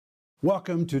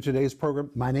Welcome to today's program.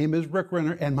 My name is Rick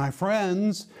Renner, and my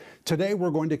friends, today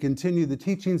we're going to continue the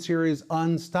teaching series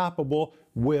Unstoppable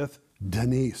with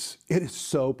Denise. It is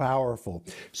so powerful.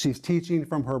 She's teaching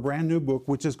from her brand new book,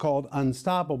 which is called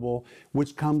Unstoppable,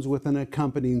 which comes with an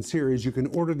accompanying series. You can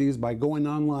order these by going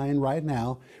online right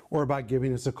now or by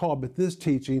giving us a call. But this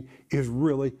teaching is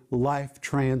really life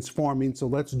transforming. So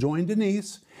let's join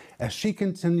Denise as she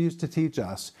continues to teach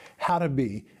us how to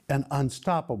be an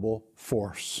unstoppable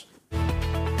force.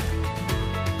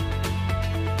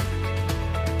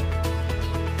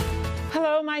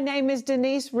 Hello, my name is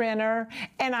Denise Renner,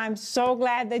 and I'm so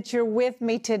glad that you're with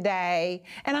me today.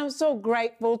 And I'm so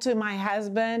grateful to my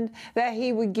husband that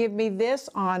he would give me this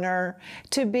honor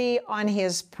to be on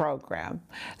his program.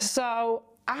 So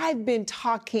I've been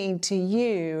talking to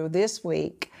you this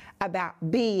week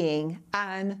about being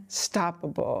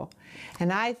unstoppable.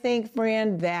 And I think,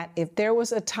 friend, that if there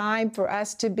was a time for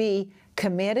us to be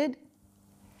committed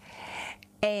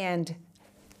and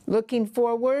looking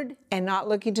forward and not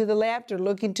looking to the left or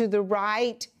looking to the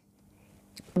right,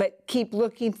 but keep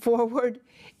looking forward,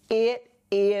 it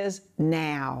is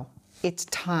now. It's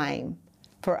time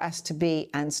for us to be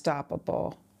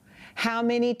unstoppable. How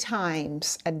many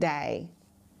times a day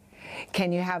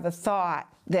can you have a thought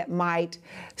that might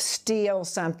steal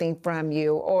something from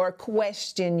you or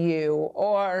question you,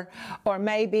 or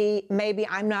maybe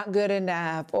I'm not good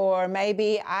enough, or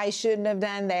maybe I shouldn't have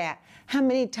done that? How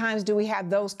many times do we have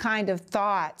those kind of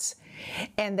thoughts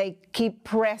and they keep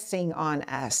pressing on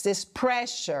us, this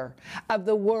pressure of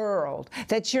the world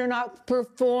that you're not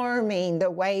performing the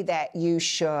way that you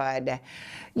should?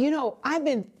 You know, I've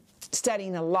been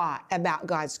studying a lot about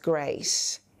God's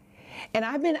grace, and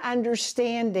I've been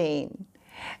understanding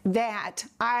that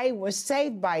I was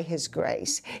saved by His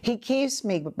grace. He keeps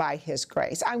me by His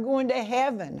grace. I'm going to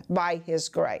heaven by His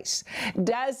grace.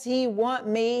 Does He want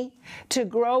me to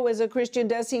grow as a Christian?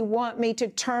 Does He want me to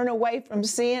turn away from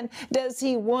sin? Does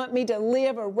He want me to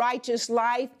live a righteous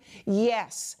life?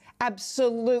 Yes.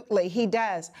 Absolutely, He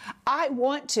does. I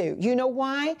want to. You know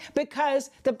why? Because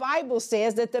the Bible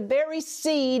says that the very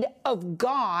seed of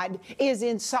God is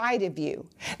inside of you.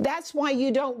 That's why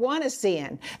you don't want to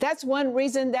sin. That's one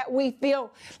reason that we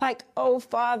feel like, oh,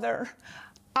 Father,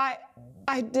 I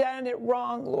done it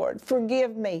wrong, Lord.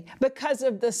 Forgive me. Because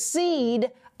of the seed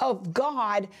of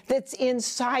God that's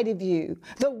inside of you.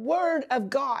 The Word of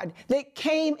God that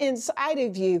came inside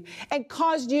of you and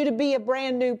caused you to be a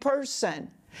brand new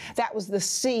person. That was the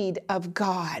seed of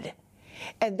God.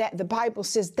 And that the Bible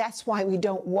says that's why we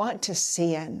don't want to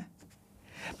sin.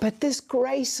 But this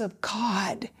grace of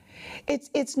God,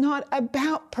 it's not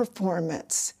about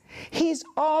performance. He's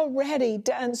already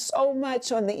done so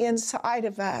much on the inside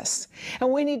of us.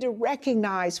 And we need to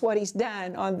recognize what He's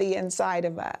done on the inside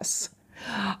of us.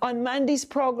 On Monday's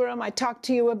program, I talked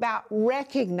to you about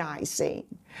recognizing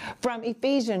from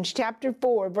Ephesians chapter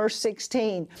 4, verse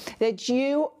 16, that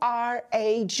you are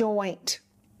a joint.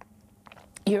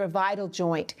 You're a vital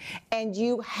joint, and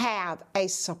you have a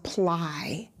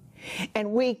supply.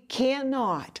 And we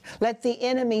cannot let the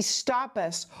enemy stop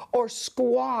us or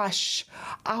squash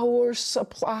our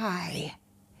supply.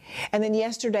 And then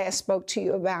yesterday I spoke to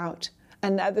you about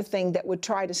another thing that would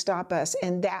try to stop us,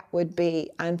 and that would be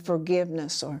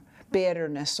unforgiveness or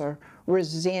bitterness or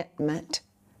resentment.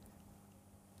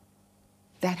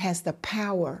 That has the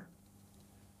power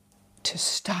to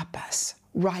stop us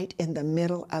right in the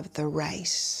middle of the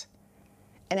race.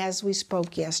 And as we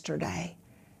spoke yesterday,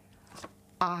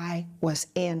 I was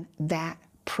in that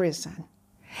prison,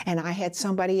 and I had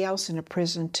somebody else in a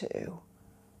prison too.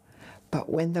 But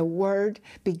when the Word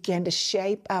began to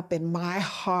shape up in my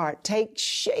heart, take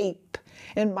shape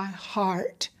in my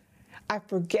heart, I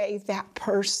forgave that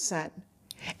person.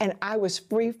 And I was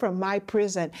free from my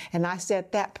prison, and I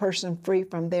set that person free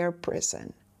from their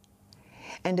prison.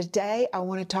 And today I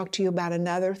want to talk to you about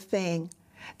another thing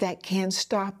that can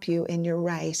stop you in your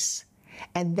race.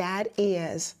 And that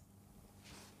is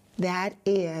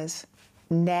negative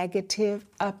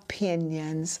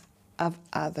opinions of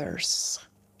others.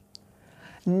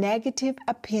 Negative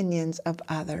opinions of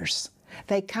others.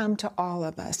 They come to all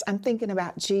of us. I'm thinking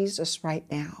about Jesus right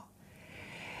now.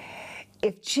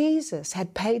 If Jesus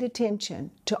had paid attention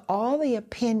to all the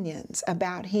opinions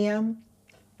about Him,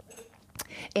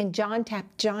 In John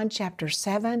chapter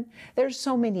 7, there's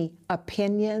so many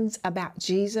opinions about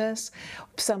Jesus.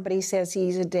 Somebody says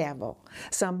he's a devil.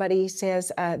 Somebody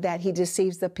says that he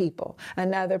deceives the people.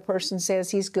 Another person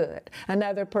says he's good.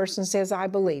 Another person says, I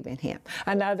believe in him.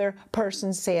 Another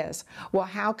person says, well,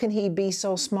 how can he be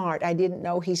so smart? I didn't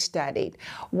know he studied.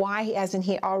 Why hasn't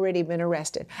he already been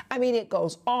arrested? I mean, it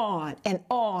goes on and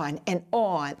on and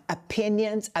on.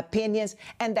 Opinions, opinions,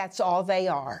 and that's all they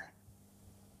are.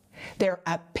 They're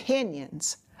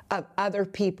opinions of other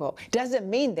people. Doesn't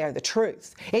mean they're the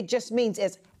truth. It just means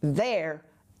it's their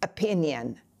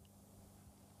opinion.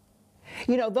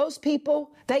 You know, those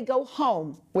people, they go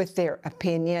home with their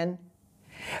opinion.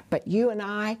 But you and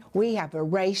I, we have a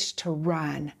race to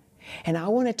run. And I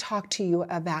want to talk to you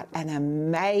about an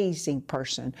amazing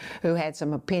person who had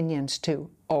some opinions to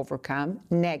overcome,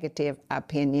 negative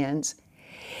opinions.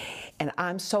 And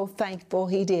I'm so thankful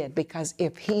he did, because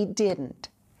if he didn't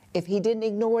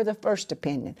ignore the first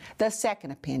opinion, the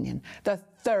second opinion, the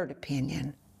third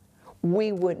opinion,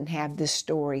 we wouldn't have this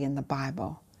story in the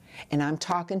Bible. And I'm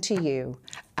talking to you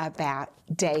about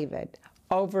David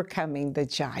overcoming the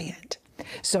giant.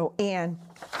 So in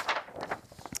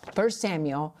 1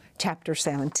 Samuel chapter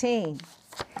 17,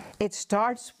 it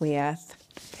starts with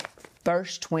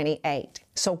verse 28.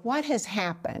 So what has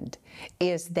happened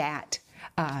is that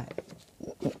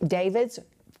David's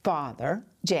father,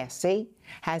 Jesse,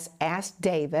 has asked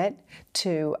David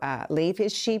to leave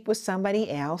his sheep with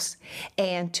somebody else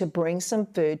and to bring some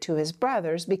food to his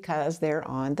brothers because they're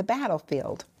on the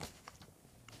battlefield.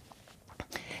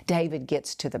 David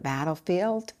gets to the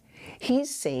battlefield. He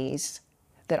sees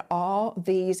that all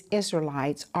these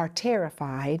Israelites are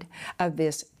terrified of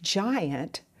this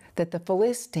giant that the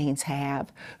Philistines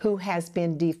have, who has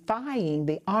been defying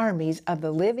the armies of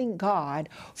the living God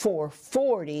for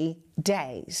 40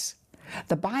 days.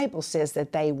 The Bible says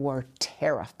that they were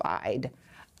terrified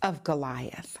of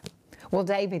Goliath. Well,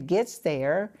 David gets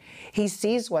there. He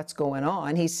sees what's going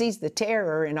on. He sees the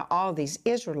terror in all these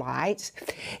Israelites.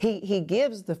 He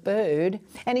gives the food,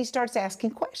 and he starts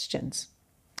asking questions.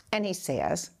 And he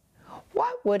says,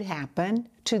 what would happen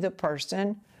to the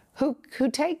person who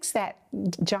takes that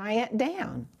giant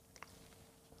down?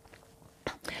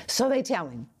 So they tell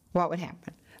him what would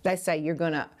happen. They say,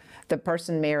 the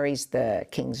person marries the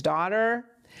king's daughter,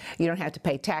 you don't have to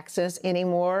pay taxes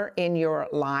anymore in your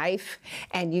life,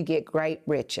 and you get great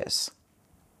riches.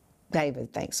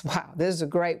 David thinks, wow, this is a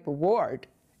great reward.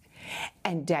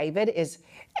 And David is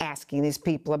asking these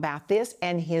people about this,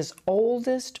 and his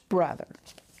oldest brother,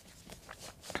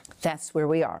 that's where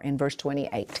we are in verse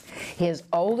 28. His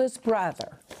oldest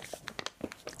brother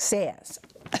says,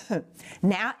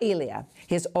 now Eliab,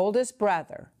 his oldest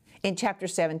brother, in chapter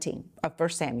 17 of 1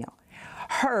 Samuel,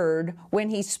 heard when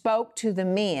he spoke to the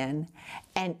men,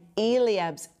 and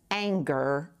Eliab's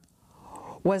anger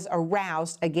was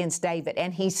aroused against David.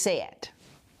 And he said,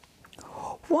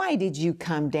 why did you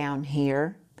come down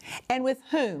here? And with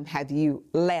whom have you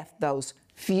left those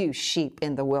few sheep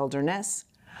in the wilderness?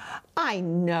 I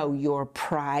know your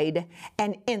pride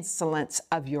and insolence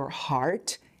of your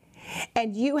heart,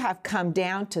 and you have come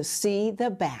down to see the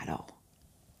battle.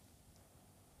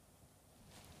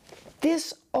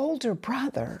 This older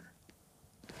brother,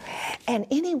 and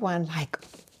anyone like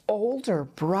older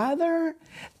brother,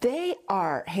 they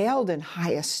are held in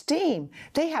high esteem.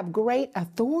 They have great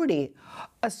authority,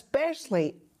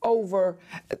 especially over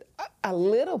a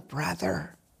little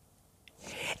brother.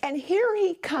 And here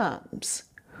he comes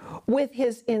with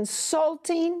his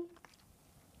insulting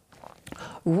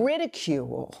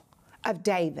ridicule of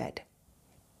David.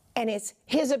 And it's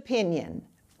his opinion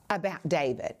about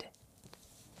David.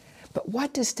 But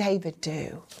what does David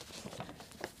do?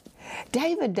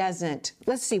 David doesn't,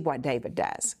 let's see what David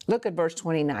does. Look at verse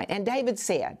 29. And David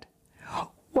said,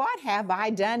 what have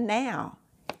I done now?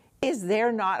 Is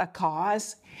there not a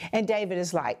cause? And David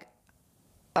is like,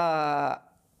 why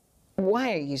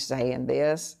are you saying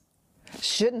this?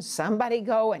 Shouldn't somebody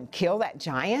go and kill that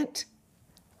giant?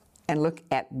 And look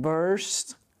at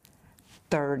verse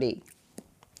 30.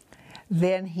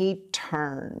 Then he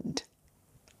turned.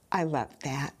 I love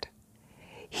that.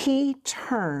 He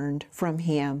turned from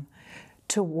him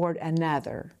toward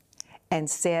another and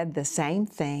said the same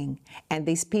thing, and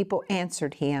these people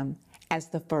answered him as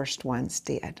the first ones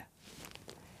did.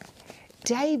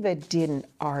 David didn't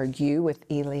argue with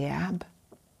Eliab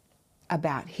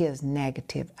about his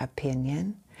negative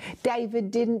opinion.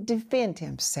 David didn't defend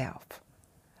himself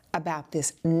about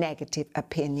this negative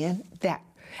opinion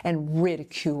and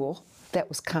ridicule that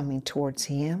was coming towards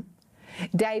him.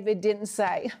 David didn't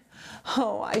say,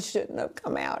 oh, I shouldn't have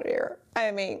come out here.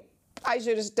 I mean, I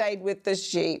should have stayed with the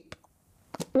sheep.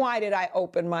 Why did I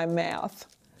open my mouth?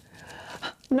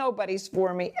 Nobody's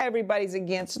for me. Everybody's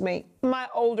against me. My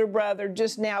older brother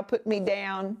just now put me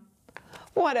down.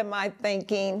 What am I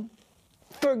thinking?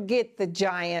 Forget the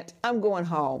giant. I'm going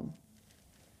home.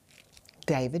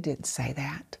 David didn't say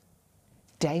that.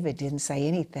 David didn't say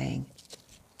anything.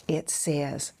 It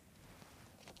says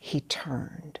he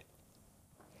turned.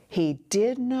 He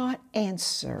did not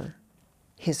answer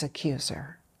his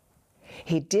accuser.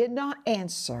 He did not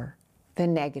answer the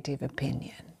negative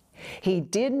opinion. He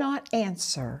did not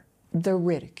answer the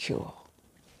ridicule.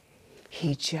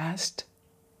 He just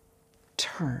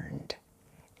turned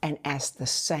and asked the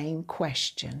same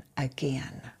question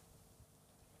again.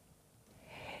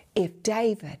 If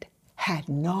David had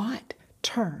not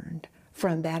turned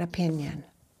from that opinion,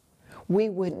 we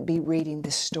wouldn't be reading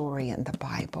this story in the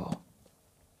Bible.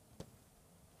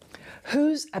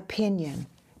 Whose opinion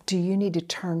do you need to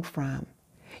turn from?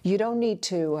 You don't need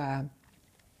to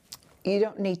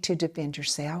defend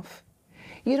yourself.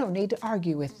 You don't need to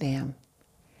argue with them.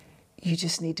 You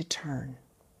just need to turn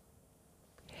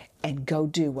and go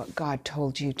do what God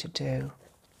told you to do.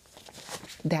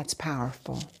 That's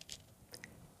powerful.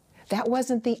 That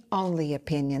wasn't the only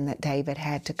opinion that David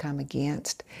had to come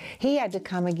against. He had to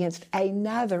come against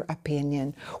another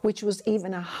opinion, which was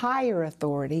even a higher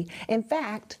authority. In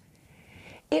fact,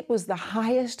 it was the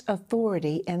highest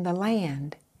authority in the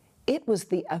land. It was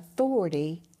the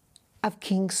authority of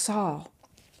King Saul.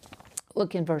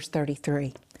 Look in verse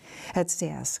 33. It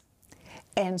says,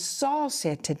 "And Saul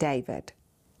said to David,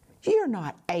 'You're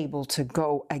not able to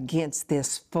go against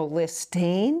this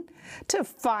Philistine to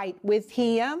fight with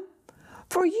him,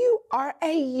 for you are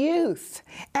a youth,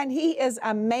 and he is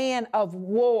a man of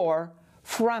war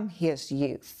from his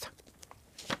youth.'"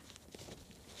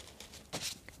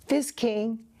 This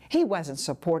king, he wasn't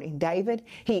supporting David.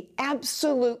 He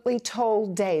absolutely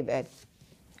told David,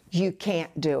 "You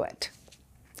can't do it."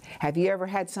 Have you ever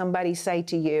had somebody say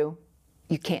to you,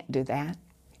 "You can't do that.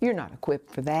 You're not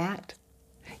equipped for that.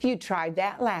 You tried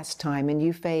that last time and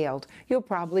you failed. You'll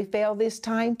probably fail this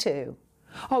time too.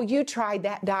 Oh, you tried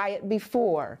that diet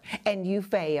before and you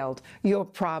failed. You'll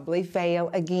probably fail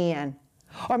again."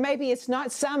 Or maybe it's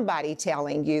not somebody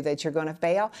telling you that you're going to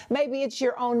fail. Maybe it's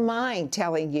your own mind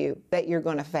telling you that you're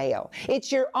going to fail.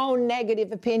 It's your own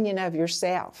negative opinion of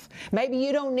yourself. Maybe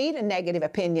you don't need a negative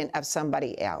opinion of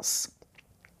somebody else.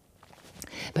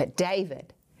 But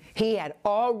David, he had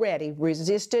already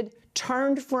resisted,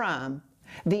 turned from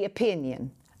the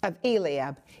opinion of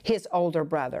Eliab, his older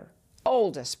brother,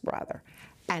 oldest brother.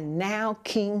 And now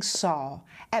King Saul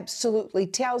absolutely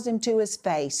tells him to his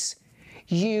face,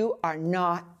 "You are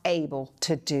not able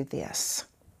to do this."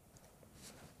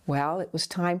 Well, it was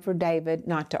time for David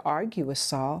not to argue with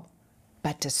Saul,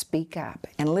 but to speak up.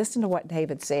 And listen to what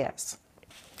David says.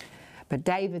 But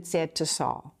David said to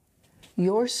Saul,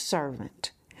 "Your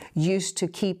servant used to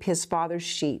keep his father's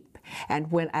sheep,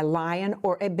 and when a lion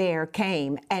or a bear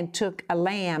came and took a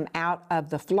lamb out of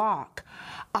the flock,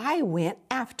 I went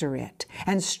after it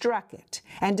and struck it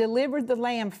and delivered the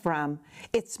lamb from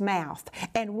its mouth.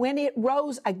 And when it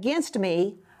rose against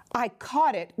me, I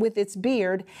caught it with its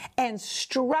beard and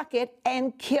struck it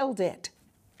and killed it.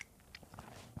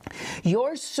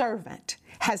 Your servant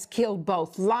has killed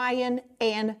both lion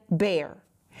and bear,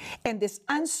 and this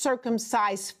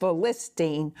uncircumcised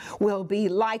Philistine will be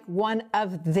like one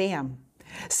of them,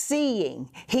 seeing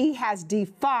he has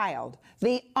defiled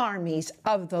the armies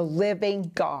of the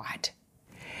living God."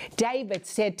 David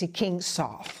said to King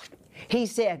Saul, he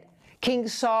said, "King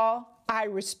Saul, I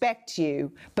respect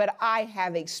you, but I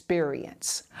have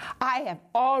experience. I have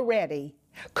already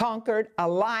conquered a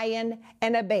lion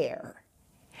and a bear.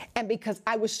 And because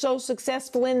I was so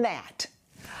successful in that,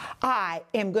 I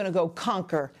am going to go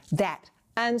conquer that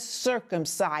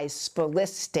uncircumcised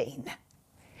Philistine.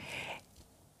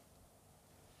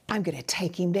 I'm going to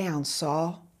take him down,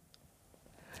 Saul."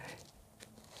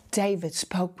 David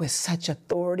spoke with such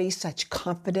authority, such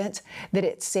confidence, that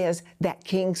it says that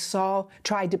King Saul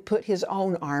tried to put his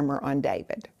own armor on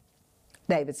David.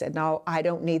 David said, "No, I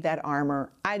don't need that armor.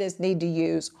 I just need to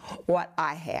use what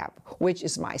I have, which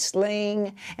is my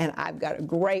sling, and I've got a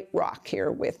great rock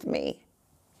here with me."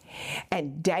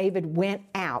 And David went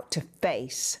out to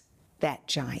face that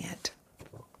giant.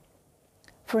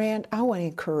 Friend, I want to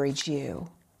encourage you.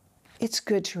 It's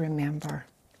good to remember.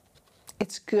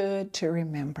 It's good to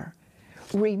remember.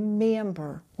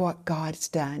 Remember what God's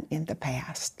done in the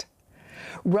past.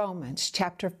 Romans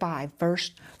chapter 5,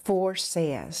 verse 4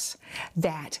 says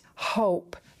that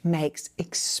hope makes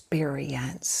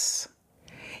experience.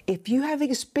 If you have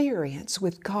experience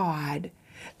with God,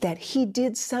 that he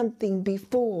did something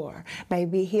before.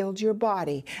 Maybe he healed your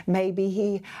body. Maybe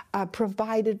he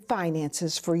provided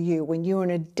finances for you when you were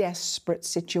in a desperate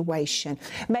situation.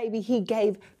 Maybe he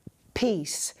gave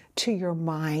peace to your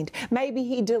mind. Maybe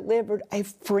he delivered a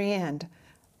friend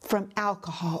from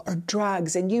alcohol or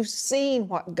drugs, and you've seen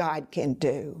what God can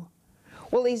do.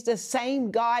 Well, he's the same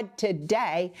God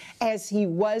today as he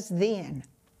was then.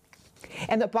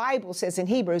 And the Bible says in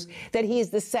Hebrews that he is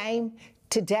the same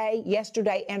today,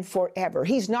 yesterday, and forever.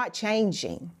 He's not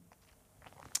changing.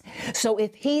 So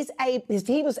if he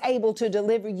was able to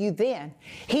deliver you then,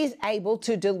 he's able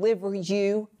to deliver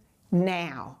you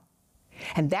now.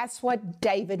 And that's what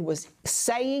David was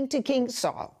saying to King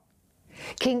Saul.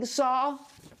 King Saul,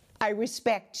 I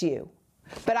respect you,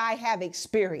 but I have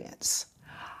experience.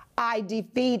 I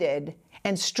defeated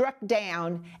and struck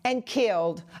down and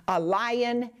killed a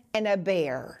lion and a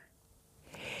bear.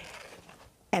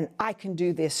 And I can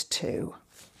do this too.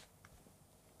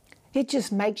 It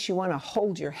just makes you want to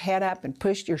hold your head up and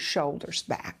push your shoulders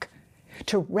back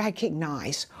to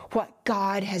recognize what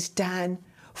God has done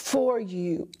for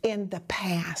you in the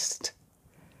past.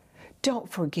 Don't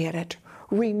forget it.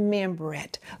 Remember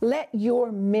it. Let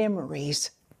your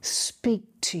memories speak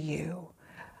to you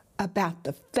about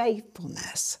the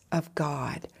faithfulness of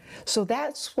God. So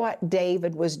that's what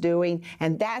David was doing,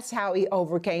 and that's how he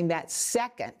overcame that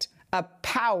second, a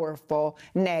powerful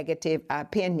negative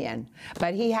opinion.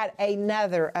 But he had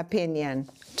another opinion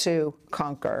to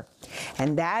conquer,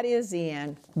 and that is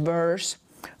in verse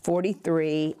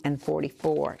 43 and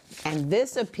 44. And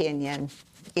this opinion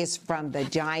is from the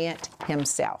giant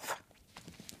himself.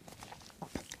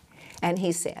 And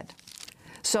he said,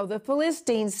 "So the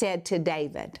Philistine said to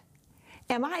David,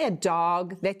 'Am I a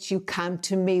dog that you come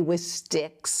to me with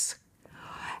sticks?'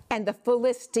 And the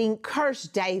Philistine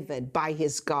cursed David by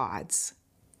his gods.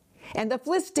 And the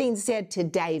Philistine said to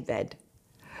David,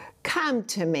 'Come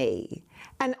to me,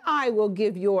 and I will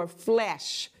give your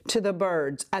flesh to the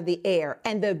birds of the air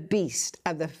and the beasts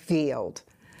of the field.'"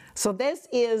 So this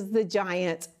is the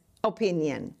giant's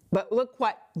opinion. But look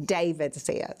what David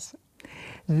says.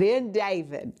 Then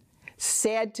David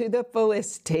said to the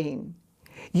Philistine,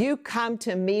 "You come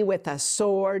to me with a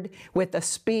sword, with a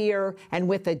spear, and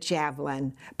with a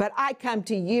javelin. But I come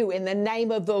to you in the name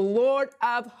of the Lord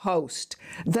of hosts,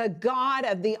 the God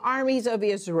of the armies of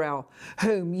Israel,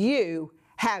 whom you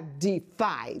have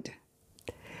defied."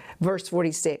 Verse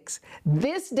 46,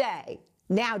 this day,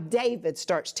 now David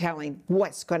starts telling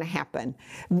what's going to happen.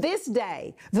 "This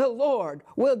day the Lord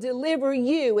will deliver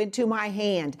you into my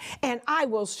hand, and I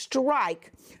will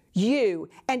strike you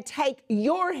and take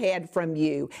your head from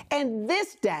you. And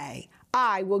this day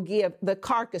I will give the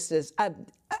carcasses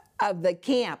of the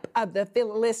camp of the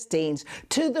Philistines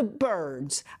to the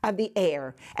birds of the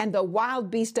air and the wild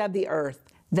beasts of the earth,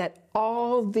 that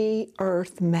all the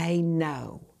earth may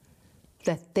know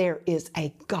that there is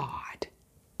a God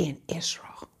in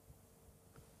Israel."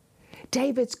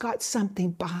 David's got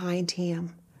something behind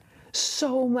him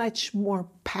so much more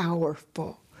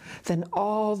powerful than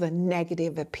all the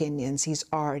negative opinions he's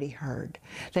already heard.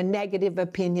 The negative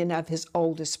opinion of his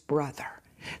oldest brother,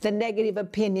 the negative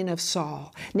opinion of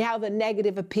Saul, now the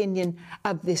negative opinion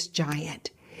of this giant.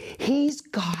 He's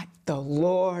got the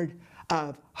Lord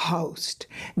of hosts.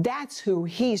 That's who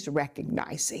he's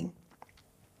recognizing.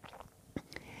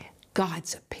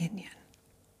 God's opinion.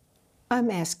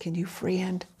 I'm asking you,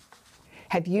 friend,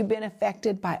 have you been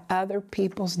affected by other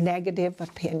people's negative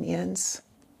opinions?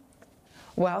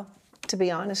 Well, to be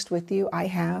honest with you, I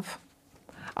have.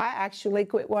 I actually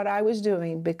quit what I was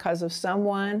doing because of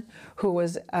someone who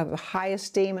was of high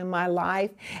esteem in my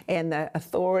life and the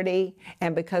authority,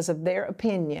 and because of their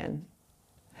opinion,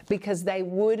 because they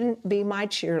wouldn't be my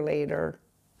cheerleader,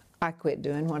 I quit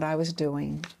doing what I was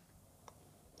doing.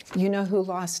 You know who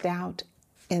lost out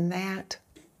in that?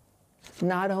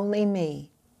 Not only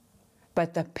me,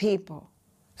 but the people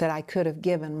that I could have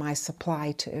given my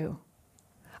supply to.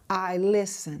 I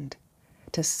listened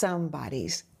to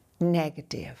somebody's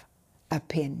negative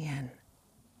opinion.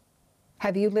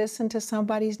 Have you listened to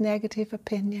somebody's negative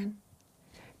opinion?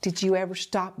 Did you ever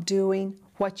stop doing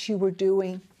what you were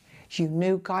doing? You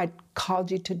knew God called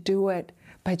you to do it,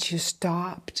 but you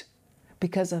stopped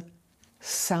because of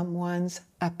someone's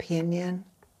opinion?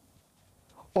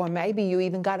 Or maybe you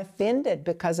even got offended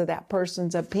because of that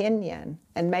person's opinion,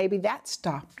 and maybe that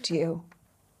stopped you.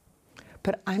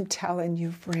 But I'm telling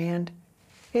you, friend,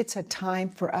 it's a time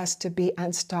for us to be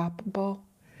unstoppable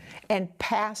and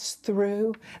pass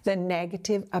through the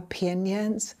negative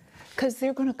opinions, because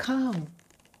they're going to come.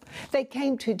 They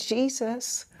came to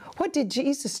Jesus. What did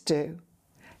Jesus do?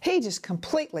 He just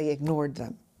completely ignored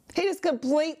them. He just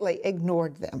completely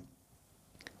ignored them.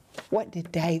 What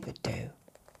did David do?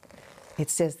 It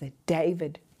says that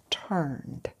David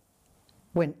turned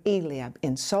when Eliab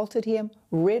insulted him,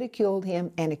 ridiculed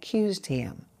him, and accused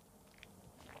him.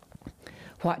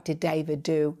 What did David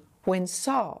do when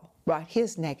Saul brought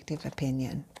his negative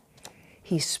opinion?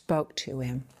 He spoke to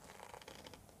him,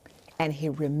 and he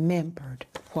remembered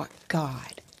what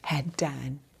God had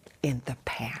done in the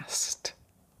past.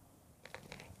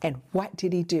 And what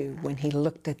did he do when he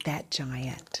looked at that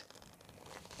giant?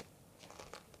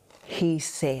 He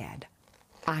said,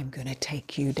 I'm going to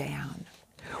take you down.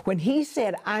 When he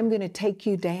said, I'm going to take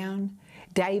you down,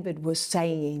 David was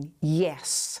saying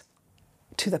yes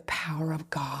to the power of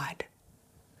God.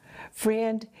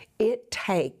 Friend, it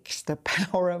takes the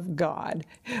power of God.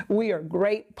 We are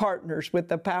great partners with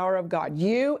the power of God.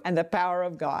 You and the power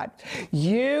of God.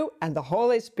 You and the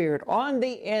Holy Spirit on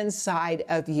the inside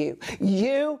of you.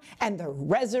 You and the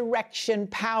resurrection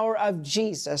power of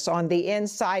Jesus on the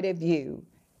inside of you.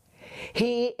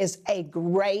 He is a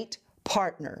great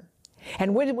partner.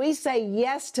 And when we say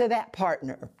yes to that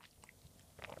partner,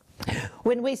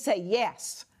 when we say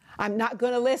yes, I'm not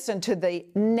going to listen to the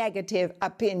negative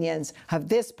opinions of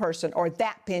this person or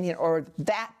that opinion or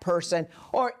that person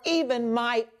or even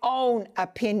my own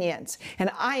opinions.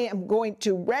 And I am going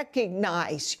to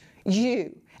recognize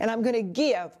you and I'm going to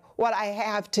give what I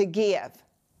have to give.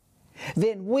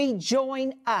 Then we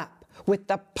join up with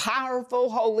the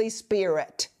powerful Holy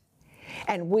Spirit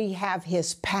and we have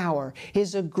His power,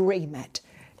 His agreement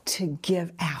to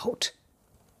give out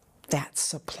that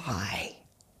supply.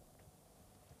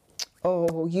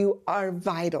 Oh, you are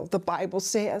vital. The Bible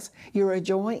says you're a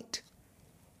joint,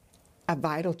 a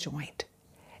vital joint,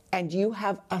 and you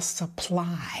have a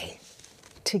supply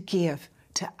to give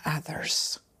to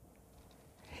others.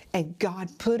 And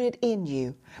God put it in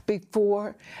you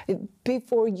before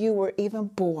you were even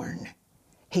born.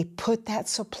 He put that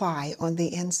supply on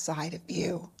the inside of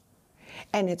you.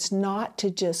 And it's not to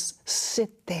just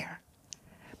sit there,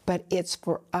 but it's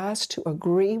for us to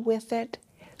agree with it,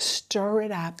 stir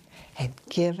it up, and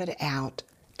give it out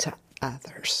to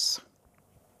others.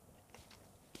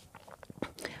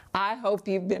 I hope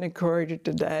you've been encouraged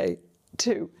today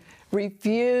to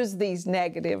refuse these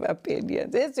negative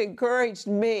opinions. It's encouraged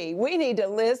me. We need to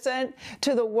listen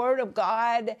to the Word of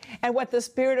God and what the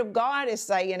Spirit of God is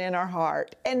saying in our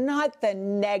heart, and not the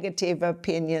negative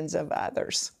opinions of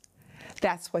others.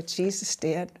 That's what Jesus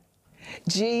did.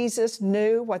 Jesus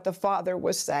knew what the Father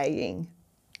was saying.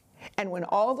 And when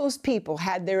all those people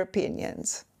had their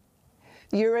opinions,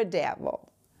 you're a devil.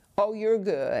 Oh, you're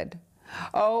good.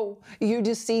 Oh, you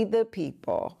deceive the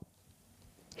people.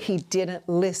 He didn't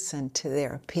listen to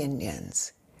their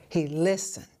opinions. He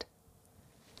listened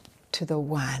to the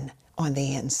one on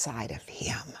the inside of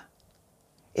him.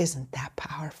 Isn't that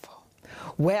powerful?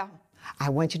 Well, I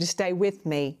want you to stay with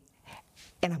me,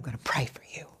 and I'm going to pray for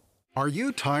you. Are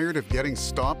you tired of getting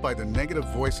stopped by the negative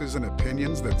voices and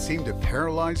opinions that seem to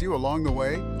paralyze you along the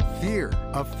way? Fear,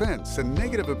 offense, and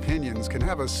negative opinions can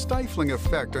have a stifling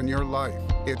effect on your life.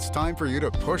 It's time for you to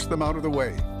push them out of the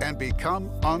way and become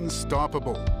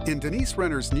unstoppable. In Denise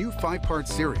Renner's new 5-part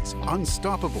series,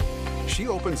 Unstoppable, she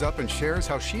opens up and shares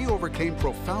how she overcame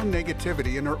profound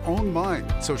negativity in her own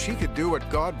mind so she could do what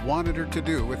God wanted her to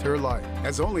do with her life,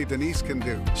 as only Denise can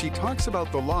do. She talks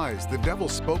about the lies the devil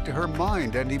spoke to her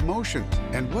mind and emotions,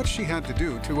 and what she had to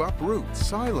do to uproot,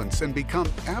 silence, and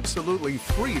become absolutely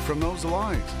free from those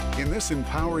lies. In this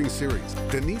empowering series,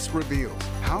 Denise reveals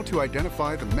how to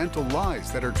identify the mental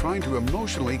lies that are trying to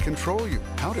emotionally control you,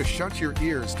 how to shut your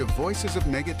ears to voices of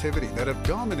negativity that have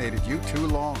dominated you too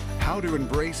long, how to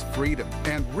embrace freedom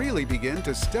and really begin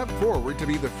to step forward to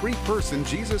be the free person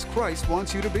Jesus Christ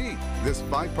wants you to be. This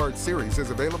 5-part series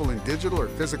is available in digital or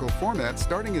physical format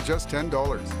starting at just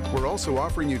 $10. We're also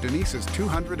offering you Denise's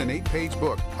 208-page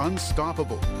book,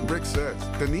 Unstoppable. Rick says,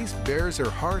 Denise bears her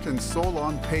heart and soul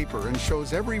on paper and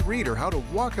shows every reader how to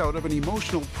walk out of an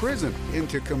emotional prison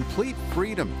into complete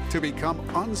freedom to become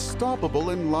unstoppable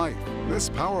in life. This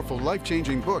powerful,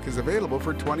 life-changing book is available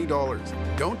for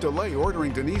 $20. Don't delay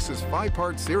ordering Denise's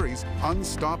 5-part series,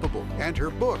 Unstoppable, and her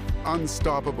book,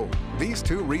 Unstoppable. These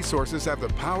 2 resources have the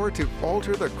power to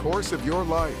alter the course of your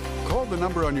life. Call the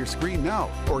number on your screen now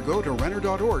or go to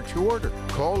Renner.org to order.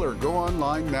 Call or go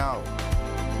online now.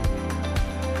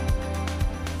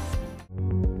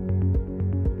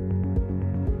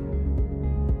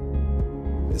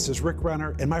 This is Rick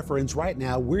Renner, and my friends, right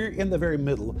now we're in the very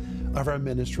middle of our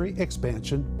ministry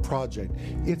expansion project.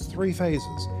 It's 3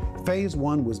 phases. Phase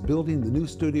 1 was building the new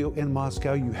studio in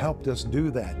Moscow. You helped us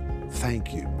do that.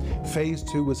 Thank you. Phase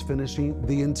 2 was finishing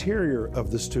the interior of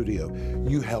the studio.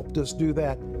 You helped us do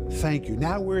that. Thank you.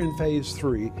 Now we're in phase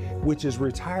 3, which is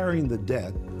retiring the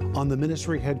debt on the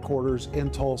ministry headquarters in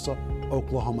Tulsa,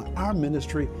 Oklahoma. Our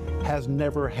ministry has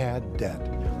never had debt.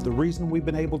 The reason we've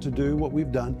been able to do what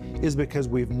we've done is because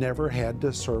we've never had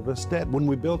to service debt. When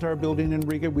we built our building in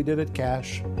Riga, we did it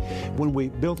cash. When we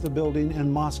built the building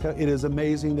in Moscow, it is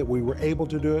amazing that we were able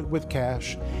to do it with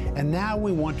cash. And now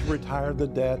we want to retire the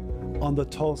debt on the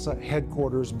Tulsa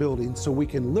headquarters building so we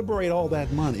can liberate all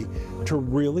that money to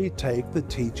really take the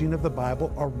teaching of the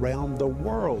Bible around the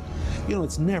world. You know,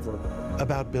 it's never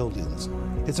about buildings.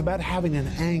 It's about having an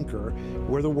anchor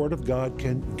where the Word of God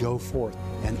can go forth.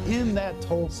 And in that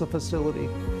Tulsa facility,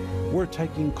 we're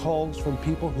taking calls from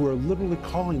people who are literally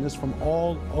calling us from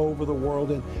all over the world.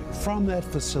 And from that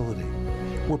facility,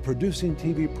 we're producing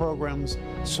TV programs,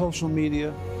 social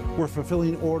media, we're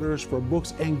fulfilling orders for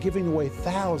books and giving away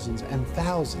thousands and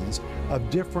thousands of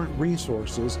different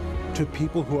resources to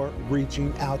people who are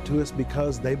reaching out to us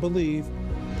because they believe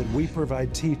that we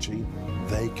provide teaching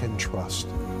they can trust.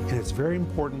 And it's very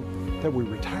important that we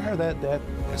retire that debt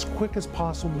as quick as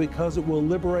possible because it will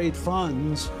liberate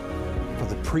funds for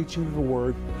the preaching of the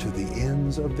Word to the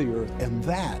ends of the earth. And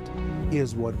that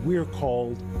is what we're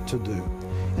called to do.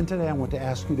 And today I want to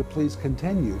ask you to please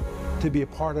continue to be a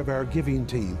part of our giving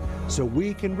team so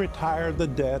we can retire the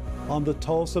debt on the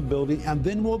Tulsa building, and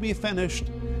then we'll be finished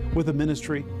with the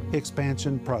ministry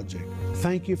expansion project.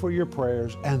 Thank you for your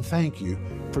prayers, and thank you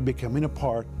for becoming a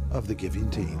part of the giving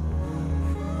team.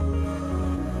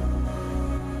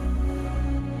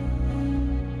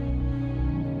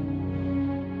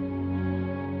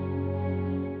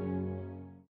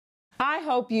 I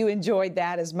hope you enjoyed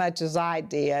that as much as I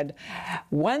did.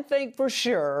 One thing for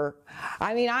sure,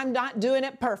 I mean, I'm not doing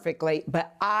it perfectly,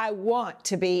 but I want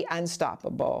to be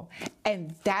unstoppable.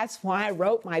 And that's why I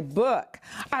wrote my book.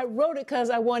 I wrote it because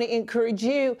I want to encourage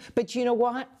you, but you know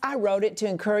what? I wrote it to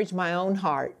encourage my own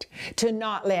heart, to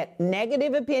not let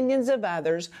negative opinions of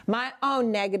others, my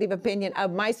own negative opinion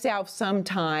of myself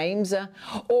sometimes,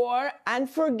 or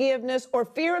unforgiveness or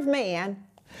fear of man,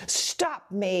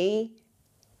 stop me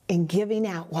in giving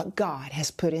out what God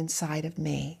has put inside of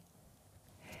me.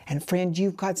 And friend,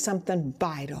 you've got something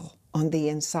vital on the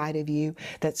inside of you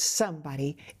that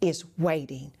somebody is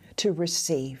waiting to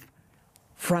receive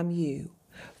from you,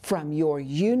 from your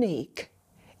unique,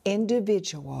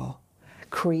 individual,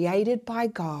 created by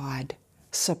God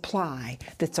supply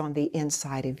that's on the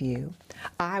inside of you.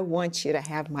 I want you to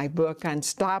have my book,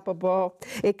 Unstoppable.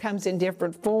 It comes in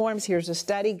different forms. Here's a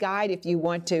study guide if you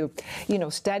want to,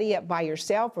 study it by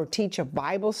yourself or teach a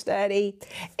Bible study,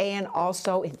 and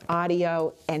also in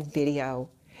audio and video.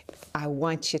 I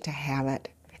want you to have it.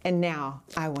 And now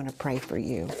I want to pray for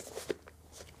you.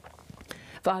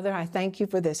 Father, I thank you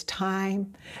for this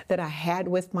time that I had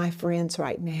with my friends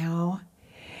right now,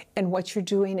 and what you're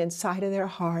doing inside of their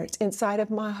hearts, inside of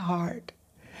my heart,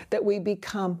 that we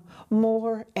become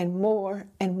more and more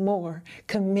and more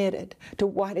committed to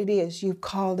what it is you've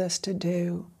called us to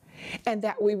do, and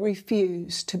that we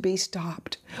refuse to be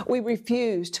stopped. We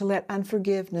refuse to let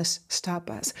unforgiveness stop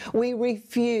us. We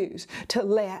refuse to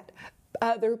let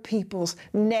other people's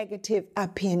negative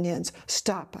opinions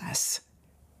stop us.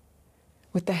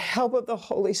 With the help of the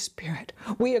Holy Spirit,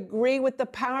 we agree with the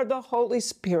power of the Holy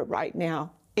Spirit right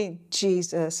now. In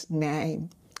Jesus' name,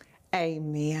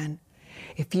 amen.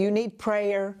 If you need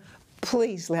prayer,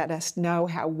 please let us know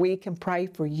how we can pray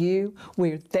for you.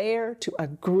 We're there to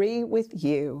agree with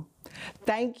you.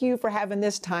 Thank you for having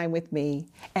this time with me,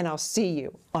 and I'll see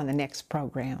you on the next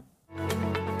program.